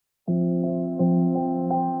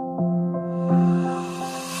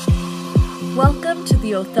Welcome to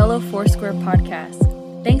the Othello Foursquare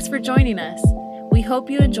podcast. Thanks for joining us. We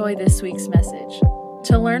hope you enjoy this week's message.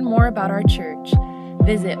 To learn more about our church,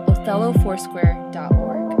 visit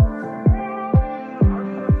OthelloFoursquare.org.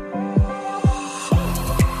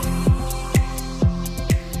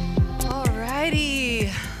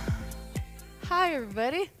 Alrighty. Hi,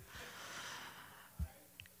 everybody.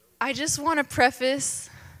 I just want to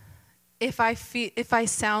preface, if I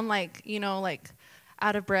sound like,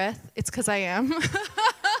 out of breath, it's because I am.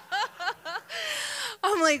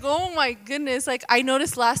 I'm like, oh my goodness. Like, I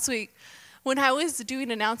noticed last week when I was doing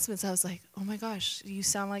announcements, I was like, oh my gosh, you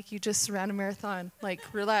sound like you just ran a marathon. Like,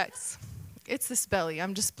 relax. It's this belly.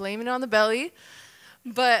 I'm just blaming it on the belly.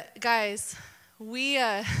 But guys, we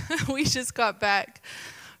just got back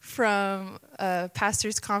from a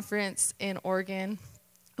pastor's conference in Oregon.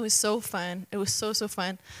 It was so fun. It was so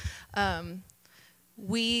fun.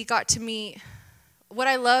 We got to meet. What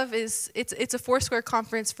I love is it's a Foursquare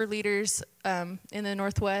conference for leaders in the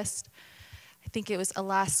Northwest. I think it was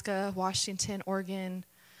Alaska, Washington, Oregon,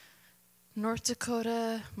 North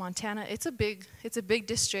Dakota, Montana. It's a big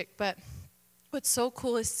district, but what's so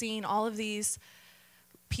cool is seeing all of these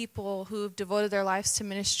people who've devoted their lives to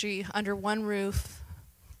ministry under one roof,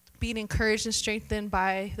 being encouraged and strengthened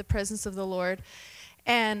by the presence of the Lord,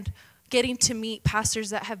 and getting to meet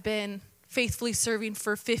pastors that have been faithfully serving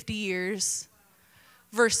for 50 years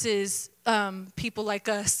versus people like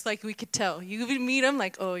us. Like, we could tell. You even meet them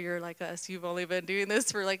like, oh, you're like us. You've only been doing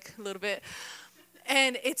this for like a little bit.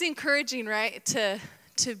 And it's encouraging, right, to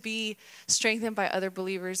be strengthened by other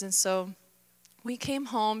believers. And so we came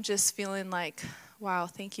home just feeling like, wow,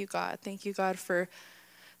 thank you, God. Thank you, God, for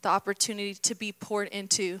the opportunity to be poured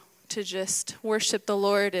into, to just worship the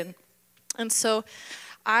Lord. And so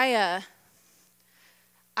I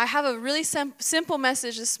have a really simple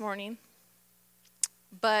message this morning,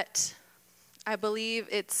 but I believe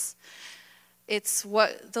it's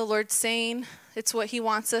what the Lord's saying. It's what he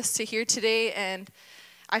wants us to hear today. And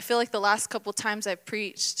I feel like the last couple times I've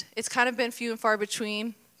preached, it's kind of been few and far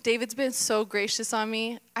between. David's been so gracious on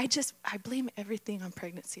me. I blame everything on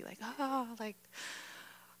pregnancy.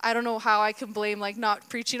 I don't know how I can blame not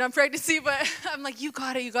preaching on pregnancy, but I'm like, you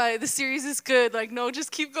got it. The series is good. No,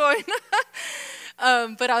 just keep going.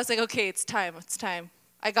 But I was like, okay, it's time.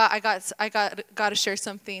 I got to share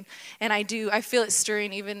something, and I do. I feel it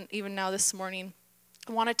stirring even now this morning.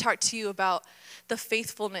 I want to talk to you about the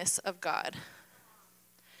faithfulness of God.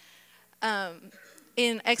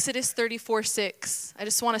 In Exodus 34:6, I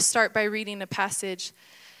just want to start by reading a passage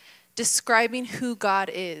describing who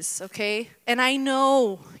God is, okay? And I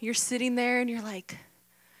know you're sitting there and you're like,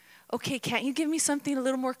 okay, can't you give me something a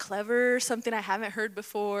little more clever, something I haven't heard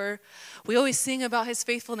before? We always sing about his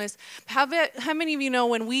faithfulness. How many of you know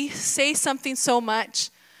when we say something so much,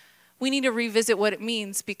 we need to revisit what it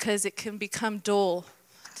means because it can become dull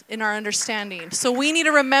in our understanding. So we need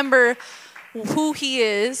to remember who he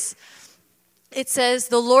is. It says,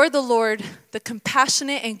 the Lord, the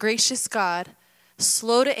compassionate and gracious God,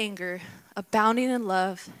 slow to anger, abounding in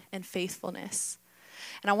love and faithfulness.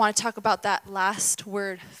 And I want to talk about that last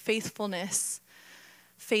word, faithfulness.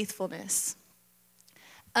 Faithfulness.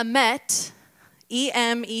 Emet,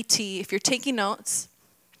 E-M-E-T, if you're taking notes,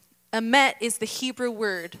 emet is the Hebrew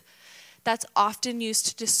word that's often used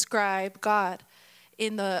to describe God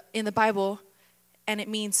in the Bible, and it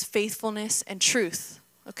means faithfulness and truth,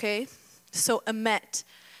 okay? So emet.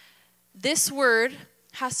 This word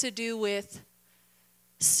has to do with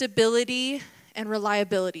stability and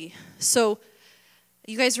reliability. So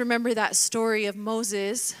you guys remember that story of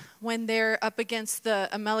Moses when they're up against the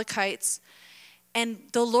Amalekites, and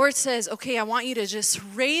the Lord says, okay, I want you to just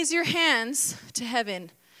raise your hands to heaven.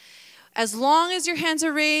 As long as your hands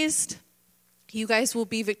are raised, you guys will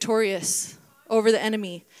be victorious over the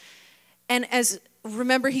enemy. And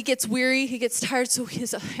remember, he gets weary, he gets tired, so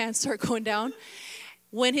his hands start going down.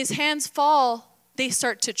 When his hands fall, they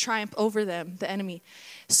start to triumph over them, the enemy.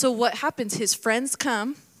 So what happens? His friends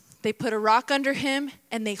come, they put a rock under him,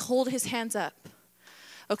 and they hold his hands up.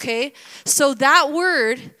 Okay? So that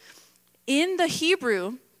word in the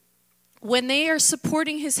Hebrew, when they are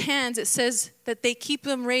supporting his hands, it says that they keep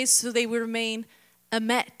them raised so they will remain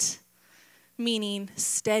emet, meaning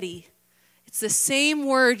steady. It's the same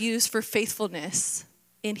word used for faithfulness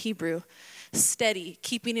in Hebrew. Steady,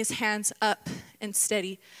 keeping his hands up and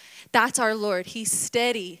steady. That's our Lord. He's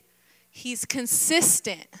steady. He's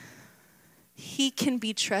consistent. He can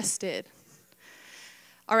be trusted.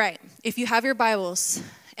 All right, if you have your Bibles,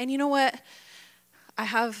 and you know what? I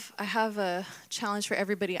have a challenge for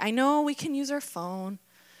everybody. I know we can use our phone,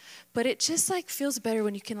 but it just feels better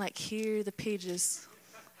when you can hear the pages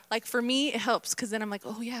Like for me, it helps because then I'm like,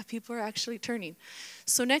 oh yeah, people are actually turning.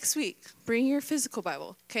 So next week, bring your physical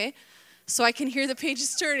Bible, okay? So I can hear the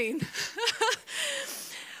pages turning.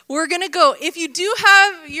 We're going to go. If you do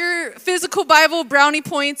have your physical Bible, brownie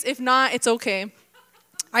points. If not, it's okay.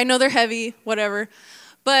 I know they're heavy, whatever.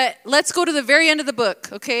 But let's go to the very end of the book,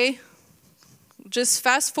 okay? Just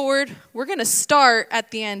fast forward. We're going to start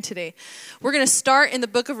at the end today. We're going to start in the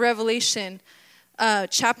book of Revelation,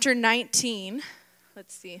 chapter 19.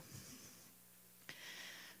 Let's see.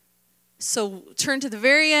 So turn to the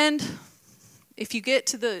very end. If you get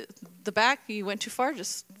to the back, you went too far,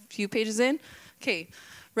 just a few pages in. Okay,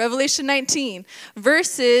 Revelation 19,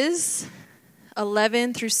 verses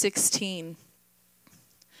 11 through 16.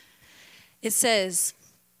 It says,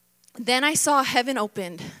 "Then I saw heaven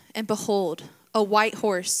opened, and behold, a white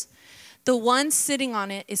horse. The one sitting on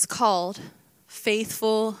it is called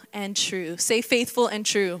Faithful and True." Say faithful and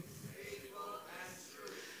true. Faithful and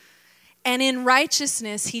true. "And in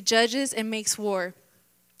righteousness he judges and makes war.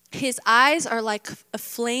 His eyes are like a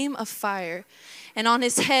flame of fire, and on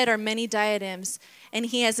his head are many diadems, and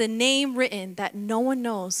he has a name written that no one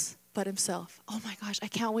knows but himself." Oh my gosh, I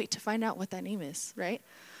can't wait to find out what that name is, right?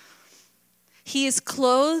 "He is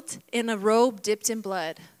clothed in a robe dipped in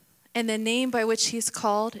blood, and the name by which he is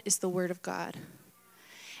called is the Word of God.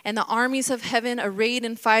 And the armies of heaven, arrayed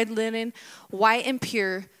in fine linen, white and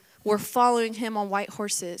pure, were following him on white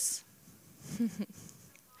horses.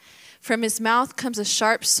 From his mouth comes a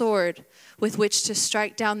sharp sword with which to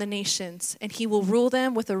strike down the nations, and he will rule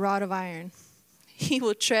them with a rod of iron. He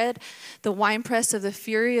will tread the winepress of the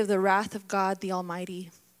fury of the wrath of God the Almighty.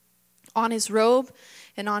 On his robe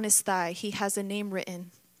and on his thigh he has a name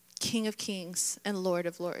written, King of Kings and Lord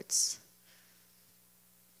of Lords."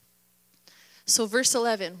 So verse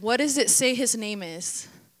 11, what does it say his name is?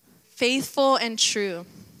 Faithful and true.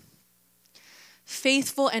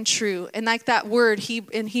 Faithful and true. And like that word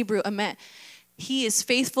in Hebrew, emet, he is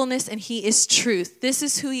faithfulness and he is truth. This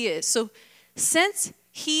is who he is. So since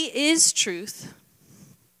he is truth,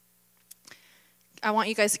 I want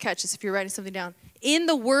you guys to catch this if you're writing something down. In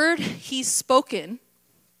the word he's spoken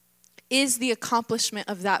is the accomplishment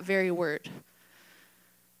of that very word.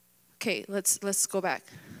 Okay, let's go back.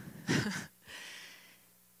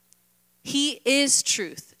 He is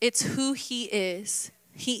truth. It's who he is.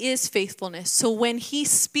 He is faithfulness. So when he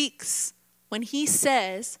speaks, when he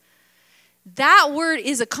says, that word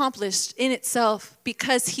is accomplished in itself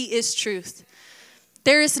because he is truth.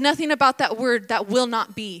 There is nothing about that word that will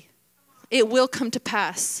not be. It will come to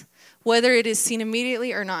pass, whether it is seen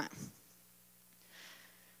immediately or not.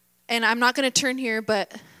 And I'm not going to turn here,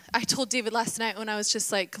 but I told David last night when I was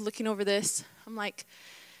just like looking over this, I'm like,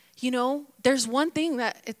 you know, there's one thing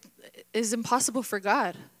that is impossible for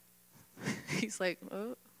God. He's like,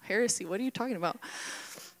 oh, heresy, what are you talking about?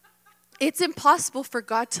 It's impossible for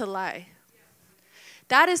God to lie.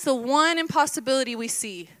 That is the one impossibility we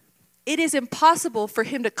see. It is impossible for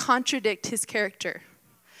him to contradict his character.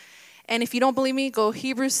 And if you don't believe me, go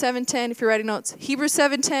Hebrews 7:10 if you're writing notes. Hebrews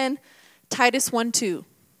 7:10, Titus 1:2.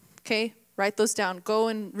 Okay, write those down. Go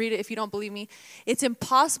and read it if you don't believe me. It's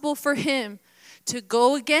impossible for him to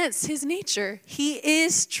go against his nature. He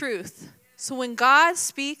is truth. So when God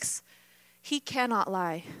speaks, he cannot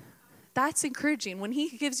lie. That's encouraging. When he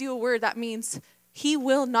gives you a word, that means he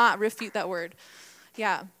will not refute that word.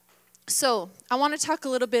 Yeah. So I want to talk a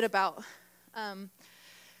little bit about,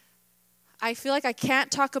 I feel like I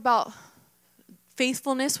can't talk about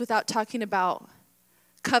faithfulness without talking about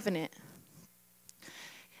covenant.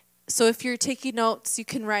 So if you're taking notes, you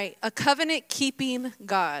can write a covenant-keeping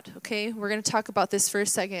God, okay? We're going to talk about this for a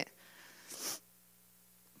second.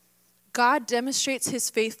 God demonstrates his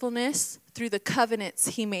faithfulness through the covenants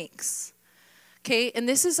he makes, okay? And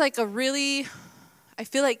this is like a really, I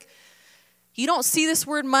feel like you don't see this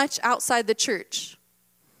word much outside the church.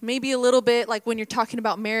 Maybe a little bit, like when you're talking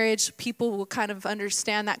about marriage, people will kind of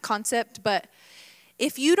understand that concept. But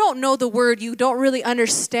if you don't know the word, you don't really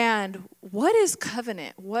understand what is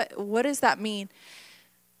covenant. What does that mean?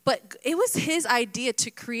 But it was his idea to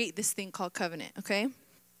create this thing called covenant, okay?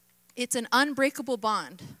 It's an unbreakable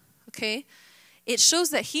bond, okay? It shows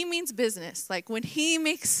that he means business. Like when he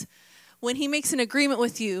makes an agreement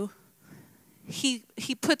with you, he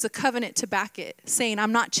puts a covenant to back it, saying,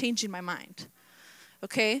 I'm not changing my mind.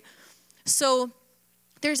 Okay? So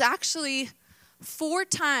there's actually 4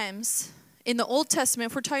 times in the Old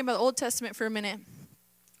Testament, if we're talking about the Old Testament for a minute,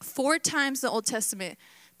 4 times in the Old Testament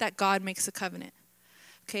that God makes a covenant.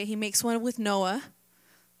 Okay, he makes one with Noah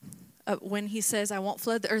when he says, I won't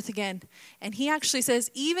flood the earth again. And he actually says,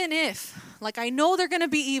 even if, like I know they're going to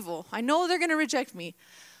be evil, I know they're going to reject me,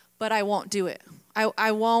 but I won't do it.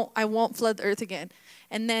 I won't flood the earth again.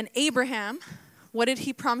 And then Abraham, what did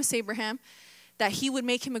he promise Abraham? That he would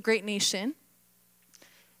make him a great nation.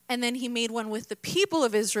 And then he made one with the people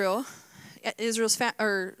of Israel,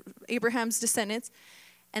 Abraham's descendants.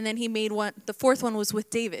 And then he made one, the fourth one was with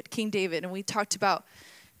David, King David. And we talked about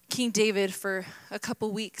King David for a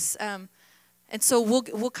couple weeks. And so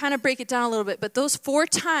we'll kind of break it down a little bit. But those 4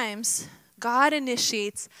 times, God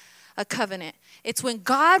initiates a covenant. It's when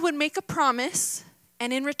God would make a promise,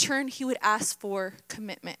 and in return, he would ask for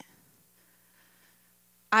commitment.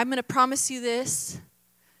 I'm going to promise you this.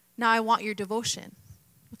 Now I want your devotion.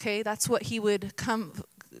 Okay, that's what he would come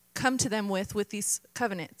to them with these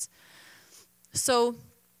covenants. So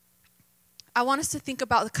I want us to think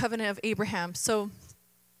about the covenant of Abraham. So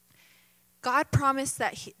God promised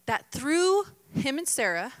that through him and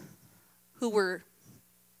Sarah, who were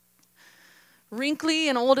wrinkly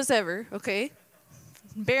and old as ever, okay,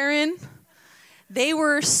 barren, they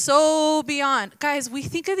were so beyond. Guys, we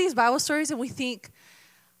think of these Bible stories and we think,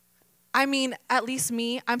 I mean, at least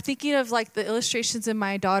me, I'm thinking of like the illustrations in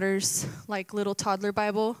my daughter's like little toddler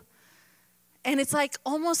Bible. And it's like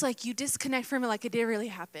almost like you disconnect from it like it didn't really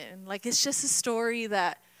happen. Like it's just a story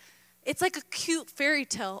that, it's like a cute fairy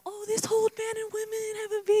tale. Oh, this old man and women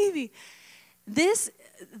have a baby.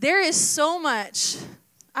 There is so much.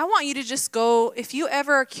 I want you to just go, if you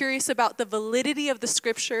ever are curious about the validity of the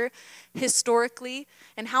scripture historically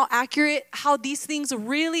and how accurate, how these things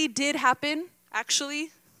really did happen,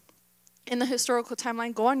 actually, in the historical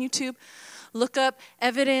timeline, go on YouTube, look up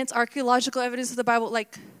evidence, archaeological evidence of the Bible.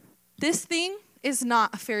 Like, this thing is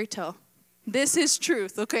not a fairy tale. This is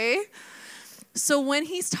truth, okay? So when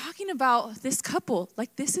he's talking about this couple,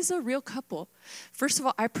 like this is a real couple. First of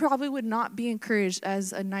all, I probably would not be encouraged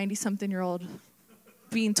as a 90-something-year-old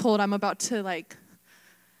being told I'm about to like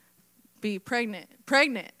be pregnant.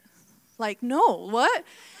 Like, no, what?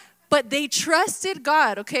 But they trusted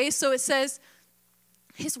God, okay? So it says,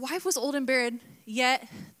 his wife was old and barren, yet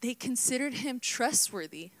they considered him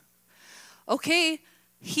trustworthy. Okay,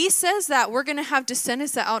 he says that we're going to have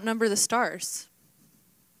descendants that outnumber the stars.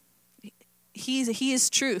 He is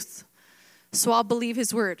truth, so I'll believe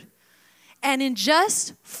his word. And in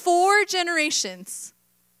just 4 generations,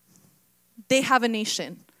 they have a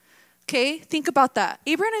nation. Okay, think about that.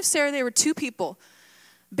 Abraham and Sarah, they were 2 people.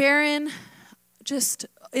 Barren, just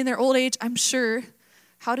in their old age, I'm sure.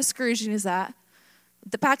 How discouraging is that?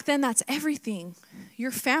 Back then, that's everything.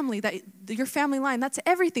 Your family line, that's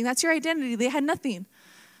everything. That's your identity. They had nothing.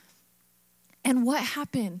 And what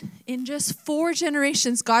happened? In just 4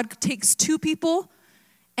 generations, God takes 2 people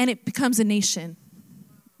and it becomes a nation.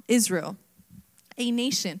 Israel. A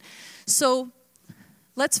nation. So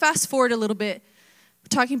let's fast forward a little bit. We're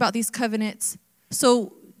talking about these covenants.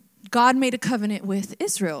 So God made a covenant with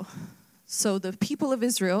Israel. So the people of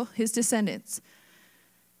Israel, his descendants,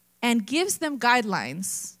 and gives them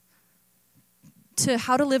guidelines to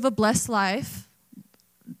how to live a blessed life,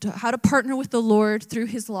 to how to partner with the Lord through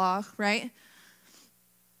his law, right?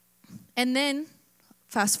 And then,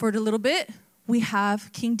 fast forward a little bit, we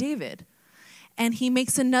have King David. And he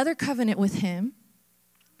makes another covenant with him.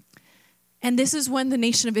 And this is when the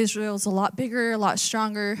nation of Israel is a lot bigger, a lot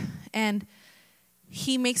stronger. And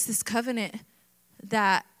he makes this covenant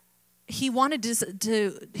that he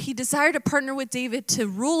desired to partner with David to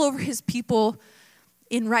rule over his people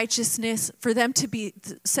in righteousness, for them to be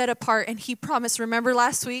set apart. And he promised, remember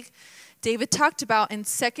last week, David talked about in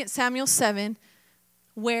 2 Samuel 7,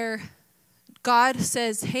 where God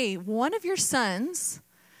says, hey, one of your sons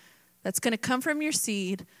that's going to come from your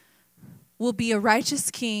seed will be a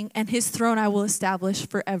righteous king, and his throne I will establish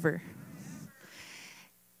forever.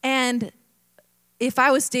 And if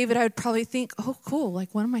I was David, I would probably think, oh, cool,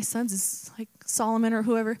 like one of my sons is like Solomon or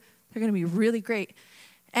whoever. They're going to be really great.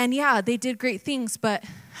 And yeah, they did great things, but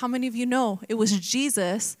how many of you know it was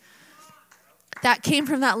Jesus that came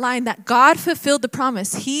from that line that God fulfilled the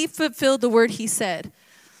promise. He fulfilled the word he said.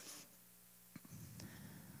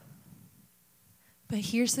 But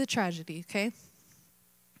here's the tragedy, okay?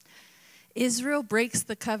 Israel breaks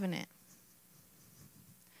the covenant.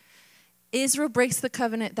 Israel breaks the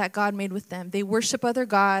covenant that God made with them. They worship other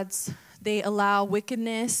gods. They allow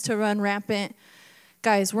wickedness to run rampant.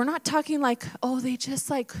 Guys, we're not talking like, oh, they just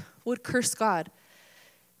like would curse God.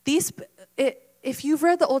 If you've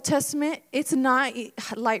read the Old Testament, it's not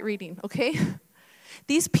light reading, okay?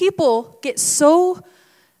 These people get so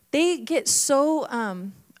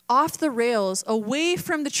off the rails, away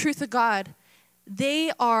from the truth of God.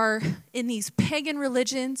 They are in these pagan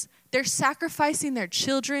religions. They're sacrificing their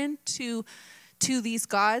children to these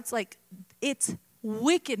gods. Like, it's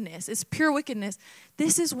wickedness. It's pure wickedness.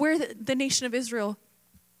 This is where the nation of Israel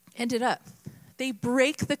ended up. They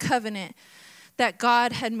break the covenant that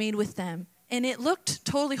God had made with them, and it looked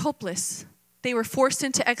totally hopeless. They were forced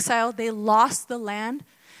into exile. They lost the land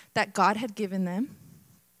that God had given them.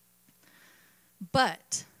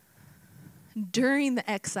 But during the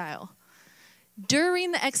exile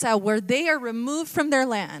where they are removed from their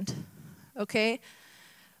land, okay,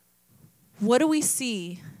 what do we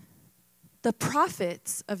see? The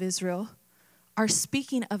prophets of Israel are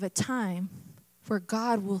speaking of a time where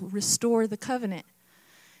God will restore the covenant.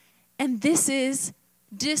 And this is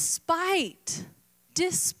despite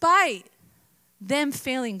them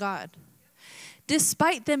failing God.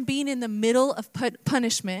 Despite them being in the middle of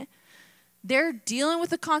punishment, they're dealing with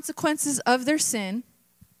the consequences of their sin.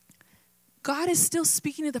 God is still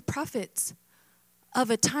speaking to the prophets of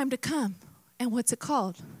a time to come. And what's it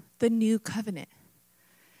called? The new covenant.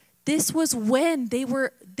 This was when they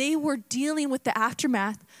were dealing with the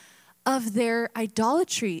aftermath of their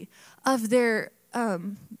idolatry, of their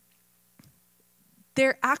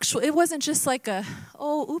actual, it wasn't just like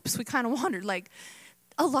we kind of wandered. Like,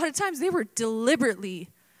 a lot of times they were deliberately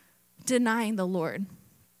denying the Lord.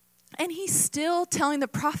 And he's still telling the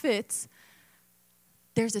prophets,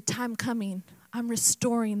 there's a time coming. I'm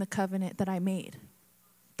restoring the covenant that I made.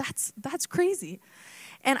 That's crazy.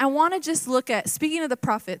 And I want to just look at, speaking of the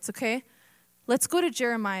prophets, okay? Let's go to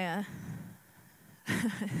Jeremiah.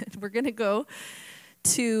 We're going to go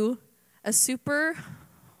to a super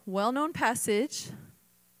well-known passage,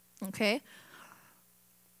 okay?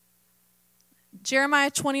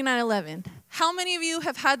 Jeremiah 29:11. How many of you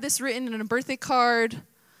have had this written in a birthday card,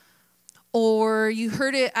 or you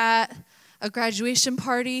heard it at a graduation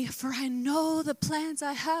party? For I know the plans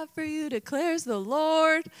I have for you, declares the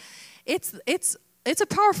Lord. It's a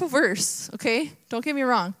powerful verse, okay? Don't get me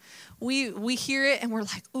wrong. We hear it and we're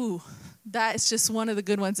like, ooh, that is just one of the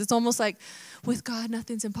good ones. It's almost like, with God,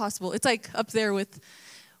 nothing's impossible. It's like up there with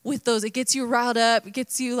those. It gets you riled up. It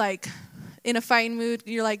gets you like in a fighting mood.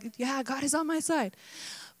 You're like, yeah, God is on my side.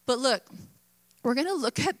 But look, we're going to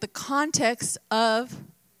look at the context of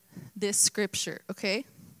this scripture, okay?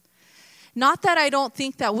 Not that I don't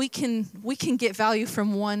think that we can get value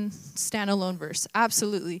from one standalone verse.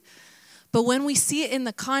 Absolutely. But when we see it in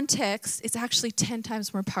the context, it's actually 10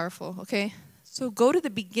 times more powerful, okay? So go to the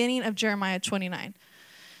beginning of Jeremiah 29.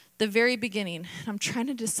 The very beginning. I'm trying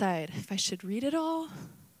to decide if I should read it all.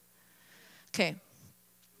 Okay.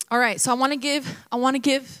 All right, so I want to give a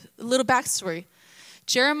little backstory.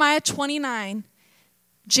 Jeremiah 29,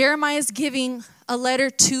 Jeremiah is giving a letter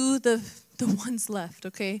to the ones left,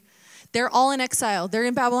 okay? They're all in exile. They're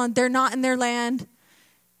in Babylon. They're not in their land.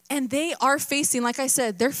 And they are facing, like I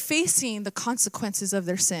said, they're facing the consequences of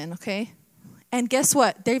their sin, okay? And guess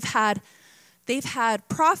what? They've had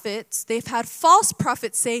prophets, they've had false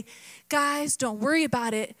prophets say, guys, don't worry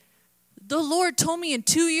about it. The Lord told me in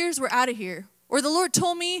 2 years we're out of here. Or the Lord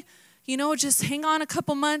told me, just hang on a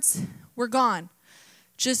couple months, we're gone.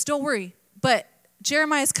 Just don't worry. But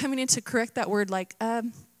Jeremiah is coming in to correct that word like,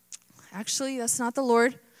 actually, that's not the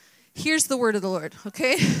Lord. Here's the word of the Lord,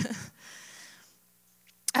 okay?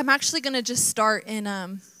 I'm actually going to just start in,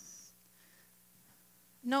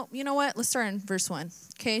 no, you know what? Let's start in verse 1,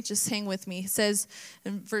 okay? Just hang with me. It says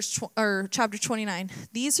in chapter 29,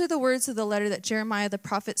 these are the words of the letter that Jeremiah the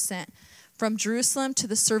prophet sent from Jerusalem to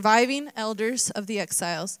the surviving elders of the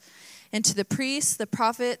exiles and to the priests, the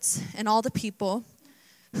prophets, and all the people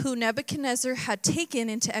who Nebuchadnezzar had taken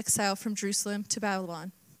into exile from Jerusalem to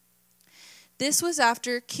Babylon. This was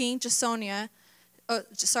after King Jeconiah and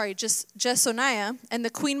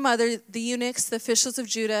the queen mother, the eunuchs, the officials of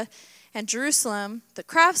Judah and Jerusalem, the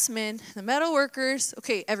craftsmen, the metal workers,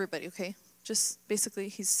 okay, everybody, okay? Just basically,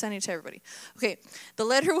 he's sending it to everybody. Okay, the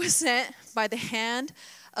letter was sent by the hand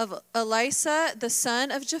of Elisha, the son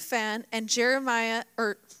of Japhan, and Jeremiah,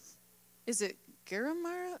 or is it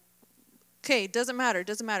Jeremiah? Okay, doesn't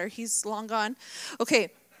matter. He's long gone.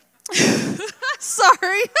 Okay,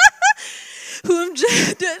 sorry. Whom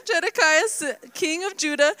Zedekiah, king of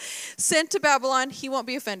Judah, sent to Babylon. He won't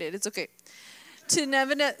be offended. It's okay. To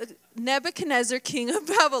Nebuchadnezzar, king of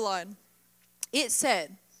Babylon. It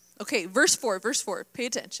said, okay, verse 4. Pay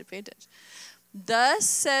attention. Thus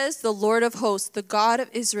says the Lord of hosts, the God of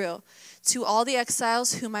Israel, to all the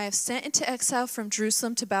exiles whom I have sent into exile from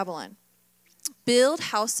Jerusalem to Babylon. Build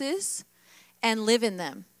houses and live in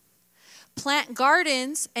them. Plant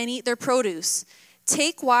gardens and eat their produce.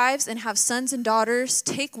 Take wives and have sons and daughters.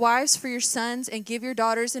 Take wives for your sons and give your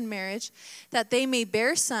daughters in marriage, that they may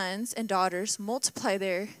bear sons and daughters, multiply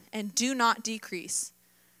there, and do not decrease.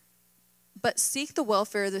 but seek the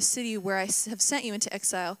welfare of the city where I have sent you into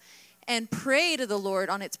exile, and pray to the Lord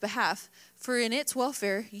on its behalf, for in its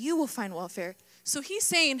welfare you will find welfare. So he's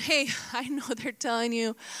saying, hey, I know they're telling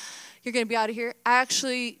you you're going to be out of here.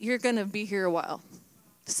 Actually, you're going to be here a while.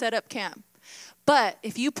 Set up camp. But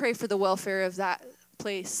if you pray for the welfare of that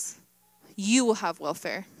place, you will have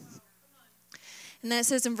welfare. And then it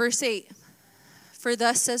says in verse 8, for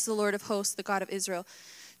thus says the Lord of hosts, the God of Israel,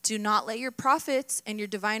 do not let your prophets and your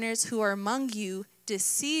diviners who are among you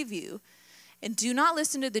deceive you, and do not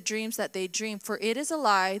listen to the dreams that they dream, for it is a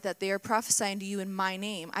lie that they are prophesying to you in my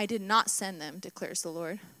name. I did not send them, declares the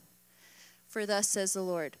Lord. For thus says the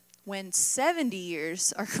Lord, when 70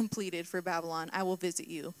 years are completed for Babylon, I will visit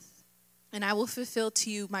you, and I will fulfill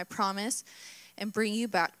to you my promise and bring you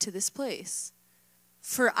back to this place.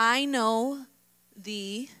 For I know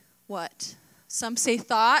the what? Some say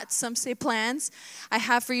thoughts, some say plans I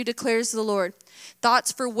have for you, declares the Lord.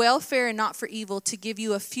 Thoughts for welfare and not for evil, to give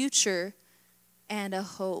you a future and a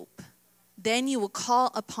hope. Then you will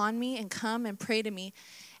call upon me and come and pray to me,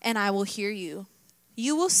 and I will hear you.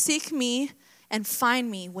 You will seek me and find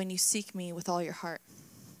me when you seek me with all your heart.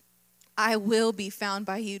 I will be found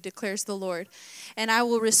by you, declares the Lord, and I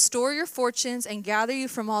will restore your fortunes and gather you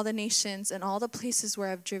from all the nations and all the places where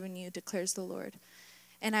I've driven you, declares the Lord.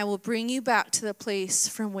 And I will bring you back to the place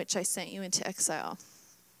from which I sent you into exile.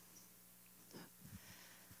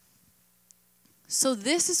 So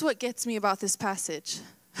this is what gets me about this passage.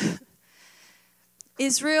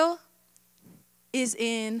 Israel is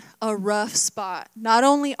in a rough spot. Not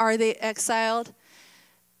only are they exiled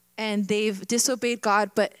and they've disobeyed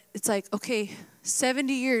God, but it's like, okay,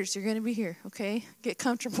 70 years, you're going to be here, okay? Get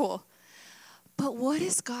comfortable. But what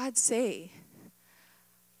does God say?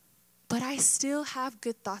 But I still have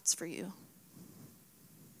good thoughts for you.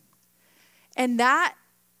 And that,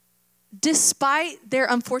 despite their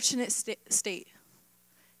unfortunate state,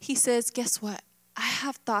 he says, guess what? I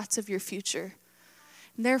have thoughts of your future.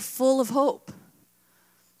 And they're full of hope.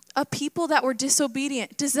 A people that were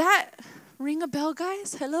disobedient. Does that ring a bell,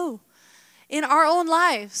 guys? Hello. In our own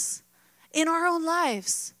lives.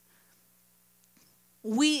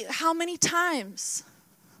 How many times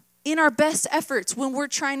in our best efforts when we're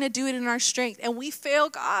trying to do it in our strength and we fail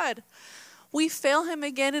God? We fail him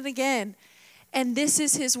again and again. And this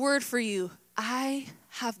is his word for you. I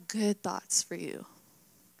have good thoughts for you.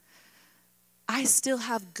 I still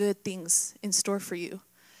have good things in store for you.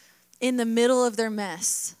 In the middle of their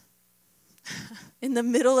mess,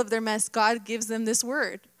 God gives them this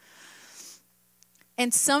word.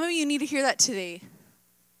 And some of you need to hear that today.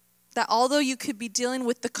 That although you could be dealing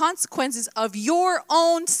with the consequences of your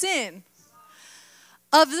own sin,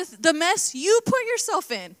 of the mess you put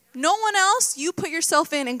yourself in, no one else, you put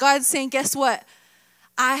yourself in, and God's saying, guess what?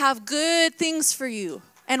 I have good things for you.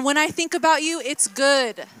 And when I think about you, it's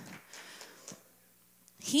good.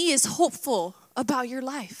 He is hopeful about your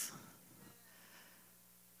life.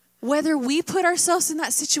 Whether we put ourselves in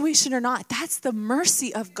that situation or not, that's the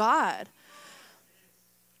mercy of God.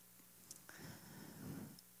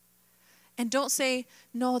 And don't say,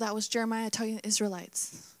 no, that was Jeremiah talking to the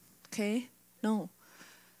Israelites. Okay? No,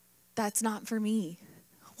 that's not for me.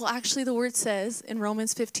 Well, actually, the word says in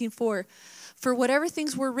Romans 15:4, for whatever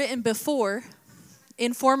things were written before,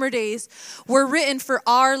 in former days, were written for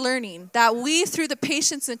our learning, that we, through the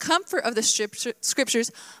patience and comfort of the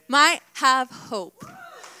scriptures, might have hope.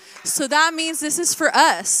 So that means this is for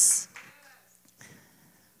us.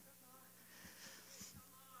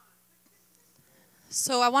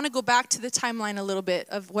 So I want to go back to the timeline a little bit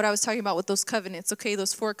of what I was talking about with those covenants, okay,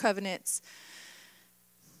 those 4 covenants.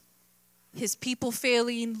 His people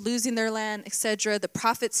failing, losing their land, etc. The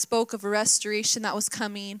prophets spoke of a restoration that was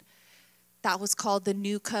coming. That was called the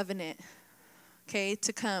new covenant, okay,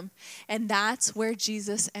 to come. And that's where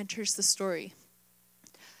Jesus enters the story.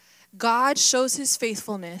 God shows his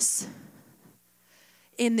faithfulness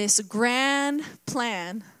in this grand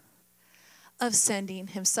plan of sending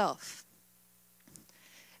himself.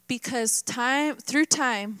 Because through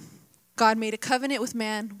time, God made a covenant with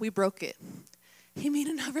man, we broke it. He made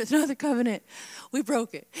another covenant, we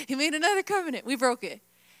broke it. He made another covenant, we broke it.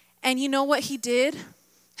 And you know what he did?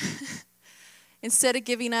 Instead of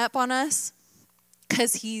giving up on us,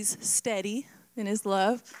 because he's steady in his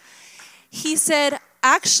love, he said,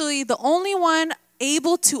 actually, the only one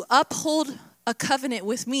able to uphold a covenant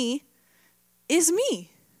with me is me.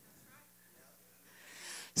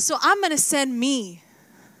 So I'm going to send me.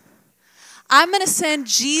 I'm going to send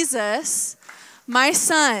Jesus, my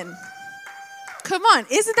son. Come on,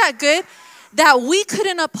 isn't that good? That we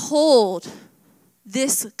couldn't uphold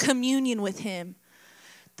this communion with him.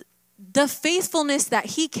 the faithfulness that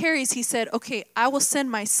he carries, he said, okay, I will send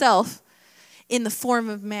myself in the form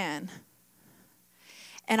of man.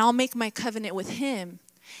 And I'll make my covenant with him.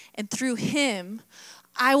 And through him,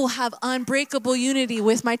 I will have unbreakable unity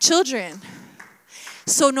with my children.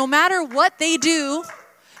 So no matter what they do,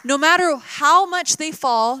 no matter how much they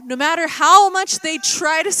fall, no matter how much they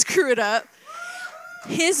try to screw it up,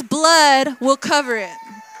 his blood will cover it.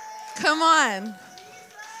 Come on.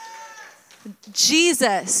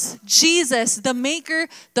 Jesus, the maker,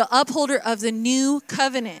 the upholder of the new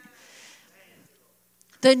covenant.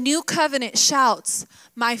 The new covenant shouts,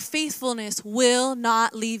 my faithfulness will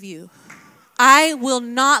not leave you. I will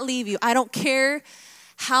not leave you. I don't care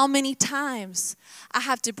how many times I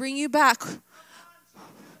have to bring you back.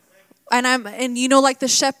 And you know, like the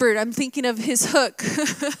shepherd, I'm thinking of his hook.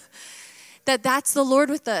 That's the Lord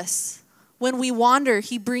with us. When we wander,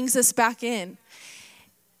 he brings us back in.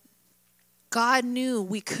 God knew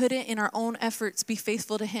we couldn't in our own efforts be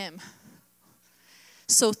faithful to him.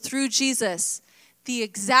 So through Jesus, the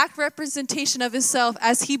exact representation of himself,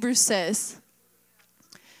 as Hebrews says,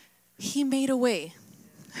 he made a way.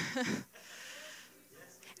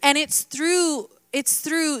 And it's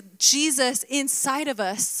through Jesus inside of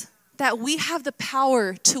us that we have the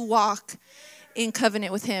power to walk in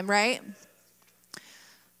covenant with him, right?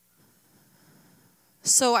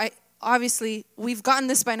 So obviously, we've gotten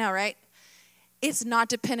this by now, right? It's not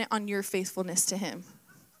dependent on your faithfulness to him,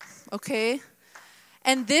 okay?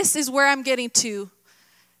 And this is where I'm getting to.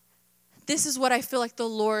 This is what I feel like the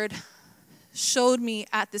Lord showed me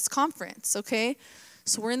at this conference, okay?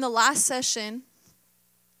 So we're in the last session,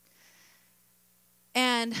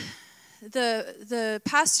 and the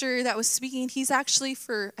pastor that was speaking, he's actually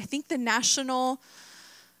for, I think, the national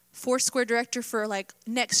Foursquare director for like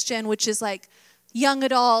Next Gen, which is like young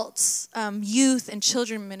adults, youth, and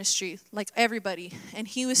children ministry, like everybody. And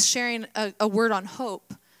he was sharing a word on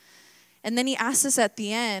hope. And then he asked us at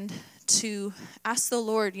the end to ask the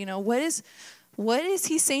Lord, you know, what is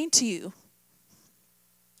he saying to you?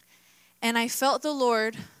 And I felt the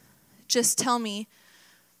Lord just tell me,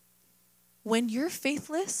 when you're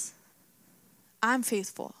faithless, I'm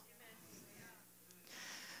faithful.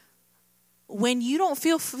 When you don't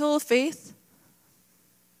feel full of faith,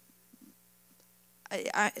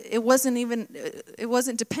 it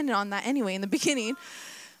wasn't dependent on that anyway in the beginning.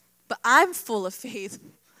 But I'm full of faith.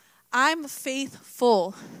 I'm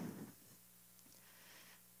faithful.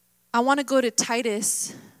 I want to go to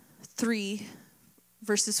Titus 3,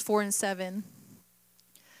 verses 4 and 7.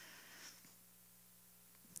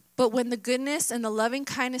 But when the goodness and the loving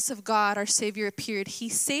kindness of God, our Savior, appeared, he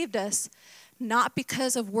saved us, not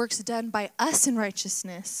because of works done by us in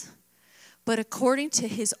righteousness, but according to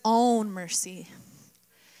his own mercy,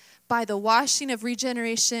 by the washing of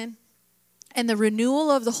regeneration and the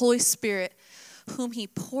renewal of the Holy Spirit, whom he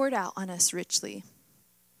poured out on us richly.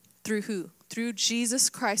 Through who? Through Jesus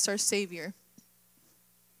Christ our Savior.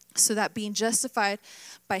 So that being justified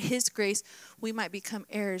by his grace, we might become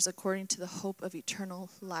heirs according to the hope of eternal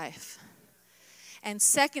life. And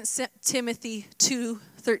 2 Timothy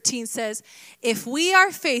 2:13 says, if we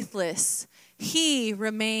are faithless, he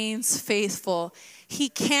remains faithful. He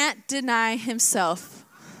can't deny himself.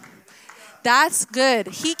 That's good.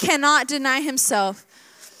 He cannot deny himself.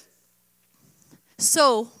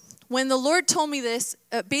 So when the Lord told me this,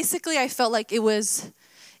 basically I felt like it was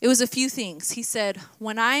a few things. He said,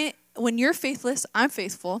 when you're faithless, I'm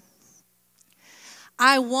faithful.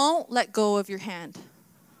 I won't let go of your hand.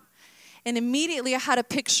 And immediately I had a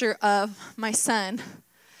picture of my son.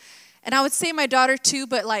 And I would say my daughter too,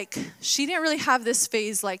 but like she didn't really have this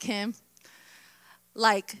phase like him.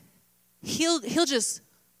 Like he'll just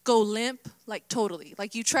go limp, like totally.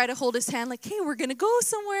 Like you try to hold his hand like, hey, we're going to go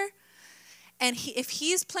somewhere. And if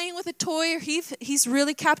he's playing with a toy or he's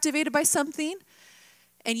really captivated by something,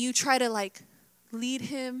 and you try to like lead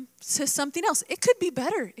him to something else, it could be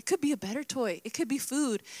better. It could be a better toy. It could be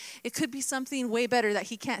food. It could be something way better that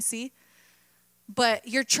he can't see. But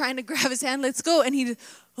you're trying to grab his hand, let's go. And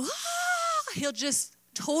he'll just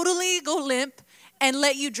totally go limp and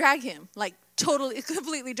let you drag him, like totally,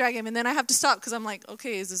 completely drag him. And then I have to stop because I'm like,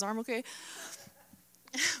 okay, is his arm okay?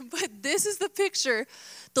 But this is the picture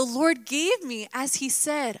the Lord gave me as he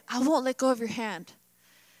said, I won't let go of your hand.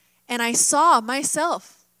 And I saw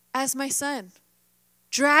myself as my son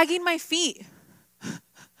dragging my feet.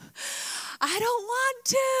 I don't want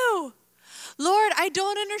to. Lord, I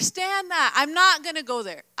don't understand that. I'm not going to go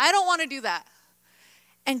there. I don't want to do that.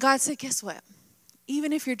 And God said, guess what?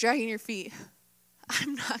 Even if you're dragging your feet,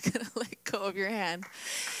 I'm not going to let go of your hand.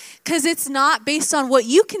 Because it's not based on what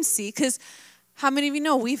you can see. Because how many of you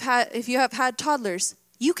know if you have had toddlers,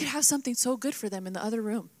 You could have something so good for them in the other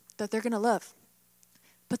room that they're going to love.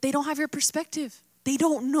 But they don't have your perspective. They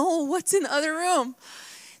don't know what's in the other room.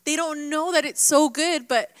 They don't know that it's so good,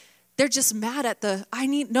 but they're just mad at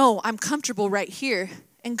I'm comfortable right here.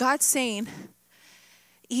 And God's saying,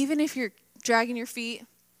 even if you're dragging your feet,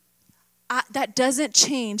 that doesn't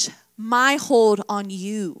change my hold on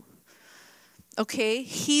you. Okay?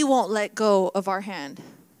 He won't let go of our hand.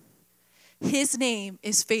 His name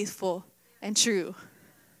is faithful and true.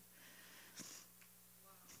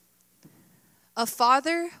 A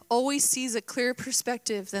father always sees a clearer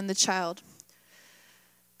perspective than the child.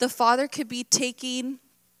 The father could be taking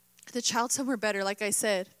the child somewhere better, like I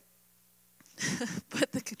said.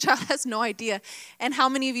 But the child has no idea. And how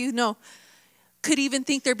many of you know could even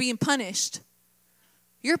think they're being punished?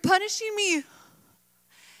 You're punishing me.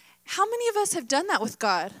 How many of us have done that with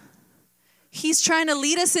God? He's trying to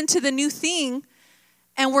lead us into the new thing,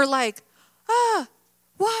 and we're like,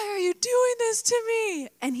 why are you doing this to me?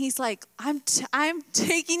 And he's like, I'm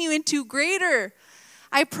taking you into greater.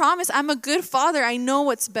 I promise I'm a good father. I know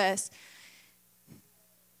what's best.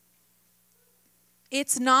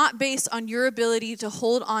 It's not based on your ability to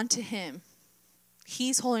hold on to him.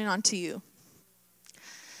 He's holding on to you.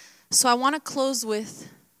 So I want to close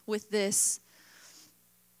with this.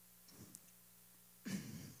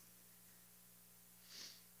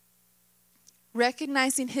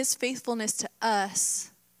 Recognizing his faithfulness to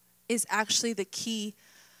us is actually the key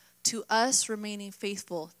to us remaining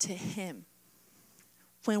faithful to him.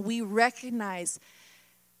 When we recognize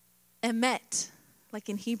emet, like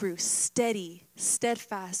in Hebrew, steady,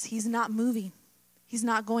 steadfast, he's not moving. He's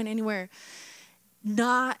not going anywhere.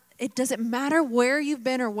 It doesn't matter where you've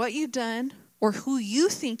been or what you've done or who you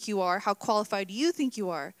think you are, how qualified you think you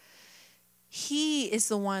are. He is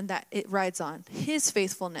the one that it rides on. His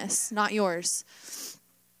faithfulness, not yours.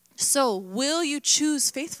 So, will you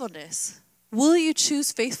choose faithfulness? Will you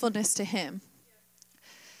choose faithfulness to him?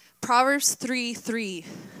 Proverbs 3:3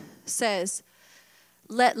 says,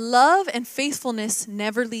 let love and faithfulness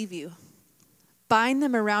never leave you. Bind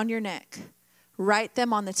them around your neck. Write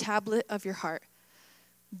them on the tablet of your heart.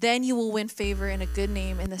 Then you will win favor and a good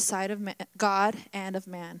name in the sight of God and of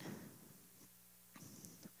man.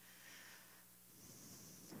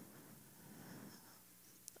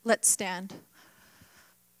 Let's stand.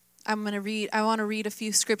 I want to read a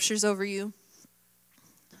few scriptures over you.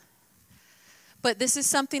 But this is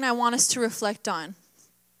something I want us to reflect on.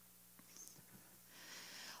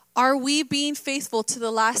 Are we being faithful to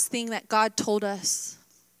the last thing that God told us?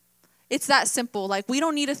 It's that simple. Like, we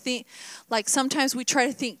don't need to think, like sometimes we try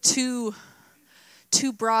to think too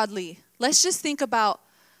broadly. Let's just think about,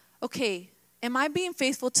 okay, am I being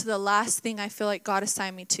faithful to the last thing I feel like God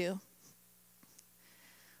assigned me to?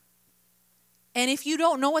 And if you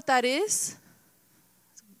don't know what that is,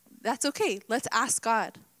 that's okay. Let's ask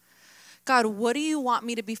God. God, what do you want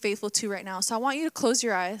me to be faithful to right now? So I want you to close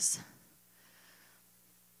your eyes.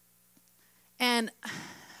 And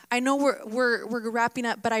I know we're wrapping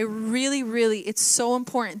up, but I really, it's so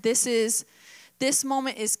important. This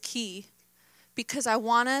moment is key because I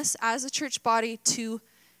want us as a church body to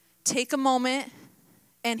take a moment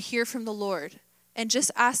and hear from the Lord and just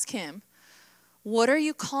ask him, what are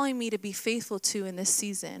you calling me to be faithful to in this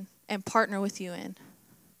season and partner with you in?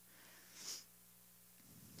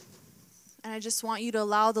 And I just want you to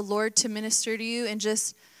allow the Lord to minister to you and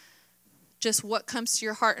just what comes to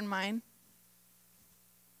your heart and mind.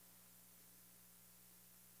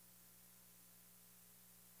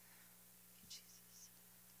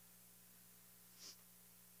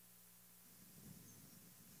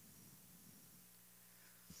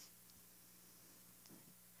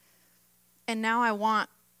 And now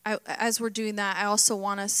as we're doing that, I also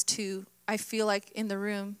want us to, I feel like in the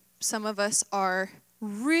room, some of us are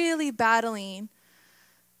really battling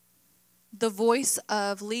the voice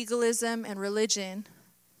of legalism and religion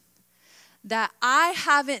that I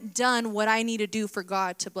haven't done what I need to do for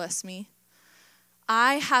God to bless me.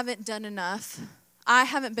 I haven't done enough. I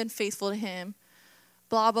haven't been faithful to him.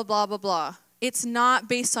 Blah, blah, blah, blah, blah. It's not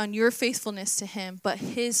based on your faithfulness to him, but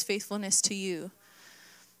his faithfulness to you.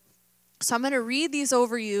 So I'm going to read these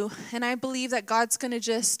over you, and I believe that God's going to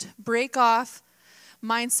just break off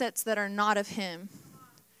mindsets that are not of him.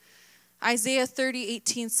 Isaiah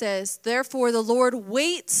 30:18 says, therefore the Lord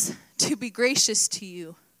waits to be gracious to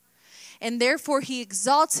you, and therefore he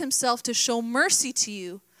exalts himself to show mercy to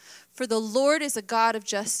you, for the Lord is a God of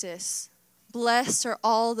justice. Blessed are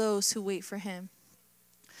all those who wait for him.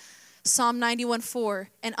 Psalm 91:4,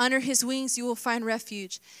 and under his wings you will find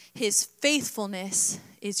refuge. His faithfulness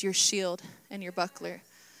is your shield and your buckler.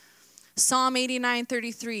 Psalm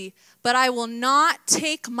 89:33. But I will not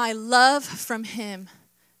take my love from him,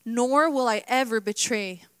 nor will I ever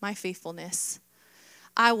betray my faithfulness.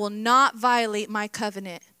 I will not violate my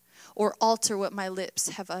covenant or alter what my lips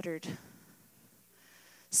have uttered.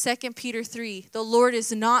 2 Peter 3. The Lord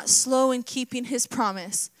is not slow in keeping his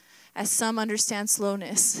promise, as some understand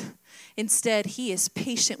slowness. Instead, he is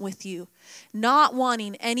patient with you, not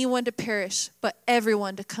wanting anyone to perish, but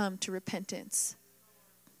everyone to come to repentance.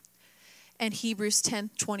 And Hebrews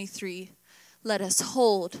 10:23. Let us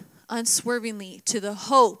hold unswervingly to the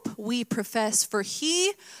hope we profess, for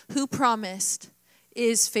he who promised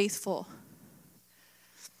is faithful.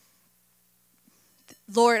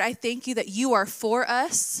 Lord, I thank you that you are for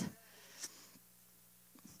us.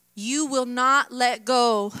 You will not let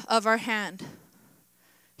go of our hand.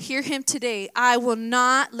 Hear him today. I will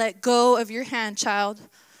not let go of your hand, child.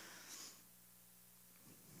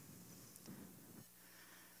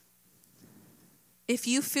 If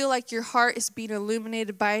you feel like your heart is being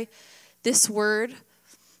illuminated by this word,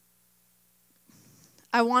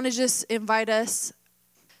 I want to just invite us.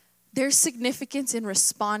 There's significance in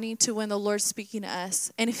responding to when the Lord's speaking to us.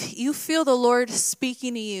 And if you feel the Lord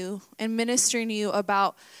speaking to you and ministering to you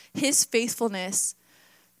about his faithfulness,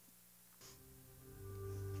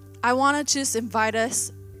 I want to just invite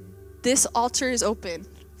us. This altar is open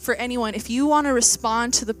for anyone. If you want to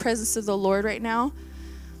respond to the presence of the Lord right now,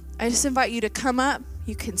 I just invite you to come up.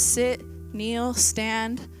 You can sit, kneel,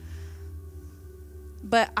 stand.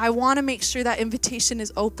 But I want to make sure that invitation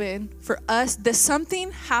is open for us, that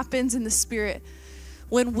something happens in the Spirit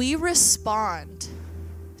when we respond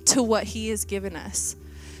to what he has given us.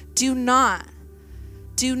 Do not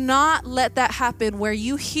let that happen where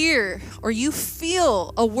you hear or you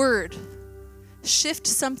feel a word shift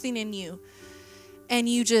something in you and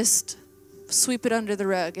you just sweep it under the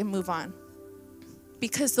rug and move on.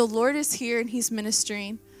 Because the Lord is here and he's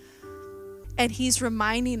ministering and he's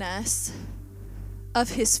reminding us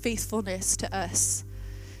of his faithfulness to us.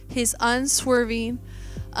 His unswerving,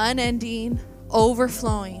 unending,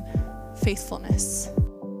 overflowing faithfulness.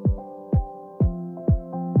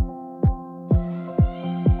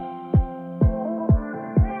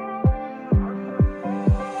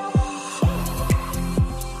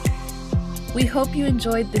 We hope you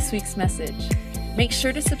enjoyed this week's message. Make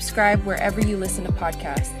sure to subscribe wherever you listen to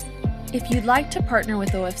podcasts. If you'd like to partner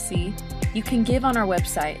with OFC, you can give on our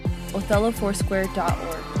website,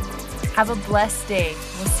 OthelloFoursquare.org. Have a blessed day.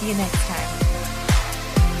 We'll see you next time.